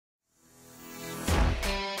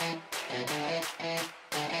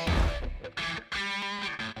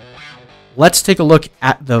Let's take a look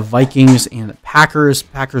at the Vikings and the Packers.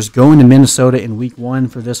 Packers going to Minnesota in week 1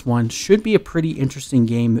 for this one. Should be a pretty interesting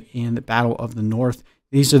game in the Battle of the North.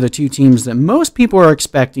 These are the two teams that most people are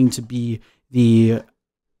expecting to be the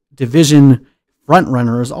division front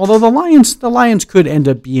runners, although the Lions could end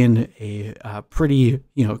up being a pretty,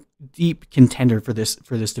 deep contender for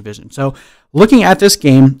this division. So looking at this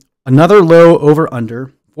game, another low over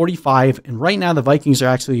under 45, and right now the Vikings are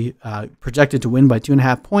actually projected to win by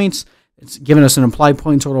 2.5 points. It's given us an implied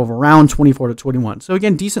point total of around 24-21. So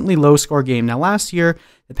again, decently low score game. Now last year,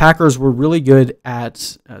 the Packers were really good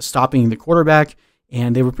at stopping the quarterback,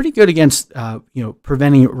 and they were pretty good against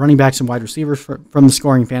preventing running backs and wide receivers from the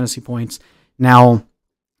scoring fantasy points. Now,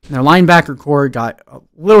 their linebacker core got a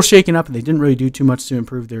little shaken up, and they didn't really do too much to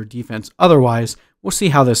improve their defense. Otherwise, we'll see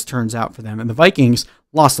how this turns out for them. And the Vikings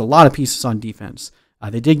lost a lot of pieces on defense.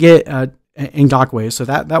 They did get Ngakoue, so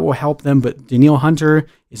that will help them, but Danielle Hunter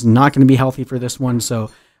is not going to be healthy for this one, so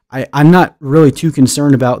I'm not really too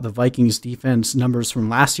concerned about the Vikings defense numbers from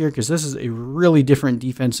last year, because this is a really different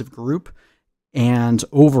defensive group, and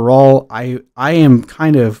overall, I am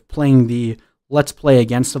kind of playing the let's play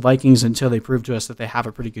against the Vikings until they prove to us that they have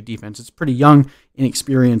a pretty good defense. It's pretty young,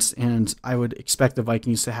 inexperienced, and I would expect the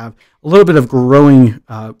Vikings to have a little bit of growing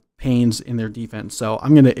pains in their defense, so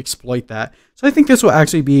I'm going to exploit that. So I think this will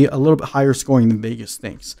actually be a little bit higher scoring than Vegas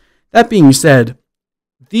thinks. That being said,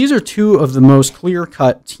 these are two of the most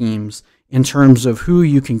clear-cut teams in terms of who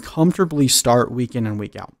you can comfortably start week in and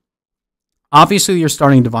week out. Obviously, you're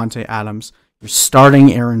starting Devante Adams. You're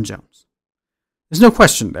starting Aaron Jones. There's no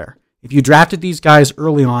question there. If you drafted these guys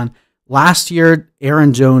early on, last year,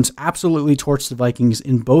 Aaron Jones absolutely torched the Vikings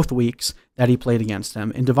in both weeks that he played against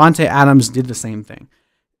them, and Devante Adams did the same thing.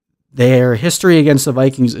 Their history against the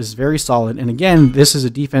Vikings is very solid. And again, this is a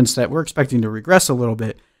defense that we're expecting to regress a little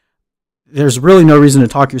bit. There's really no reason to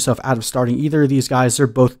talk yourself out of starting either of these guys. They're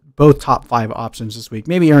both top 5 options this week.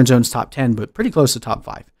 Maybe Aaron Jones top 10, but pretty close to top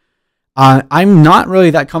 5. I'm not really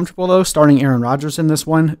that comfortable, though, starting Aaron Rodgers in this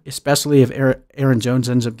one, especially if Aaron Jones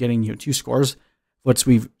ends up getting 2 scores, which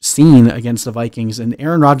we've seen against the Vikings. And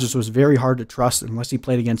Aaron Rodgers was very hard to trust unless he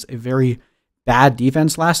played against a very bad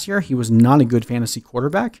defense last year. He was not a good fantasy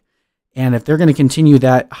quarterback. And if they're going to continue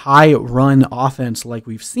that high run offense like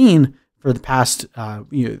we've seen for the past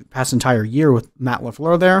entire year with Matt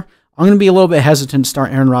LaFleur there, I'm going to be a little bit hesitant to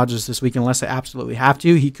start Aaron Rodgers this week unless I absolutely have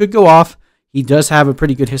to. He could go off. He does have a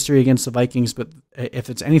pretty good history against the Vikings, but if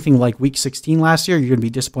it's anything like Week 16 last year, you're going to be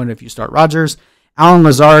disappointed if you start Rodgers. Alan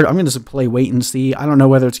Lazard, I'm going to play wait and see. I don't know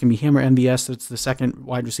whether it's going to be him or MBS that's the second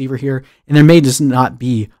wide receiver here, and there may just not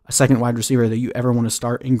be a second wide receiver that you ever want to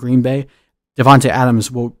start in Green Bay. Devante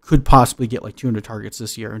Adams could possibly get like 200 targets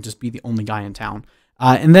this year and just be the only guy in town.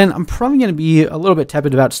 And then I'm probably going to be a little bit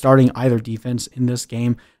tepid about starting either defense in this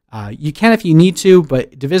game. You can if you need to,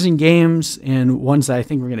 but division games and ones that I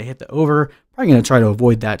think we're going to hit the over, probably going to try to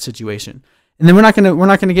avoid that situation. And then we're not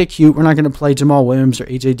going to get cute. We're not going to play Jamal Williams or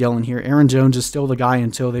A.J. Dillon here. Aaron Jones is still the guy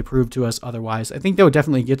until they prove to us otherwise. I think they'll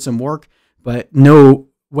definitely get some work, but no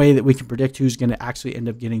way that we can predict who's going to actually end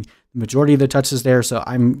up getting the majority of the touches there. So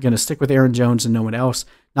I'm going to stick with Aaron Jones and no one else.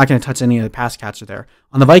 Not going to touch any of the pass catcher there.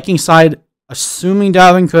 On the Vikings side, assuming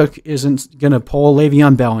Dalvin Cook isn't going to pull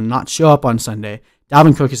Le'Veon Bell and not show up on Sunday,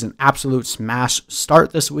 Dalvin Cook is an absolute smash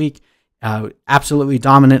start this week. Absolutely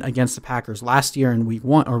dominant against the Packers last year in week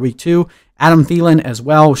 1 or week 2. Adam Thielen as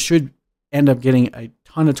well should end up getting a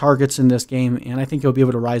ton of targets in this game, and I think he'll be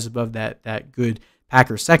able to rise above that good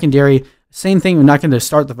Packers secondary. Same thing, we're not going to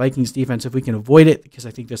start the Vikings defense if we can avoid it, because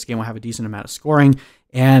I think this game will have a decent amount of scoring.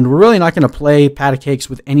 And we're really not going to play pat of cakes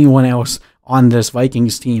with anyone else on this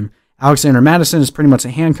Vikings team. Alexander Madison is pretty much a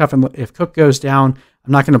handcuff if Cook goes down.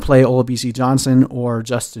 I'm not going to play Olabisi Johnson or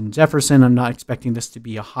Justin Jefferson. I'm not expecting this to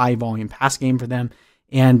be a high-volume pass game for them.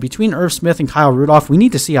 And between Irv Smith and Kyle Rudolph, we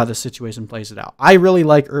need to see how this situation plays it out. I really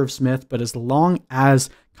like Irv Smith, but as long as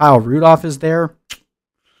Kyle Rudolph is there,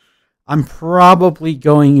 I'm probably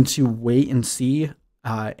going to wait and see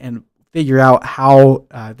and figure out how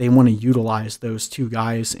they want to utilize those two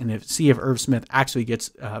guys and see if Irv Smith actually gets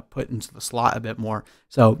put into the slot a bit more.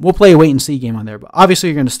 So we'll play a wait and see game on there. But obviously,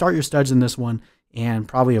 you're going to start your studs in this one and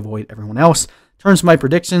probably avoid everyone else. In terms of my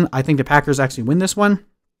prediction, I think the Packers actually win this one.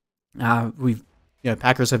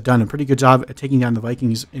 Packers have done a pretty good job at taking down the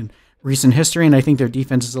Vikings in recent history, and I think their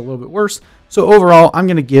defense is a little bit worse. So overall, I'm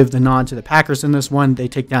going to give the nod to the Packers in this one. They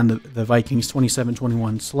take down the Vikings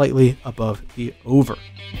 27-21, slightly above the over.